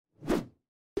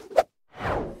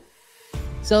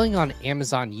Selling on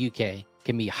Amazon UK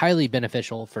can be highly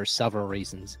beneficial for several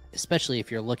reasons, especially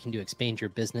if you're looking to expand your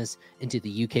business into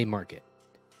the UK market.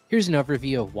 Here's an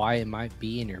overview of why it might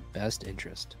be in your best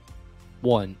interest.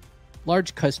 1.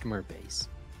 Large customer base.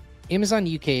 Amazon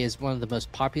UK is one of the most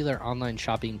popular online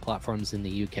shopping platforms in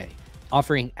the UK,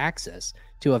 offering access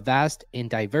to a vast and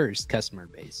diverse customer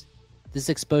base. This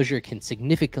exposure can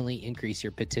significantly increase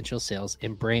your potential sales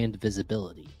and brand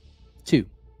visibility. 2.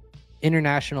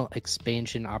 International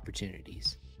expansion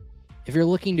opportunities. If you're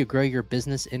looking to grow your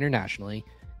business internationally,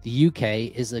 the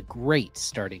UK is a great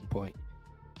starting point.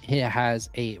 It has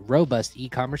a robust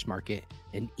e-commerce market,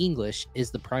 and English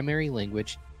is the primary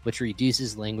language, which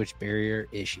reduces language barrier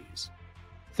issues.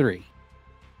 3.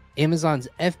 Amazon's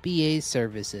FBA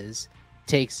services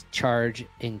takes charge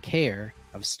and care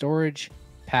of storage,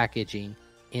 packaging,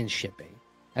 and shipping,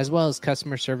 as well as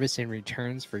customer service and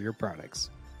returns for your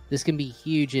products. This can be a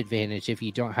huge advantage if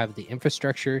you don't have the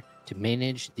infrastructure to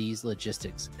manage these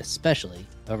logistics, especially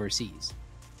overseas.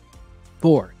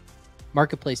 4.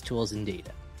 Marketplace tools and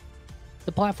data.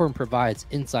 The platform provides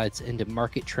insights into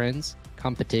market trends,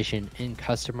 competition, and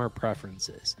customer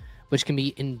preferences, which can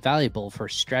be invaluable for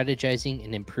strategizing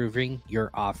and improving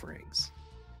your offerings.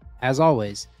 As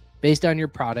always, based on your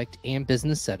product and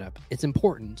business setup, it's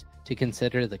important to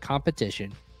consider the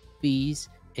competition, fees,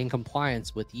 and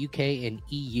compliance with UK and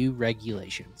EU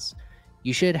regulations.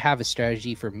 You should have a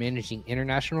strategy for managing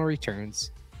international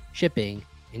returns, shipping,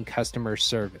 and customer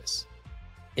service.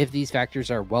 If these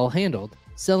factors are well handled,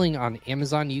 selling on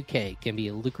Amazon UK can be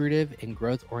a lucrative and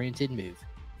growth-oriented move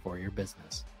for your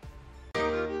business.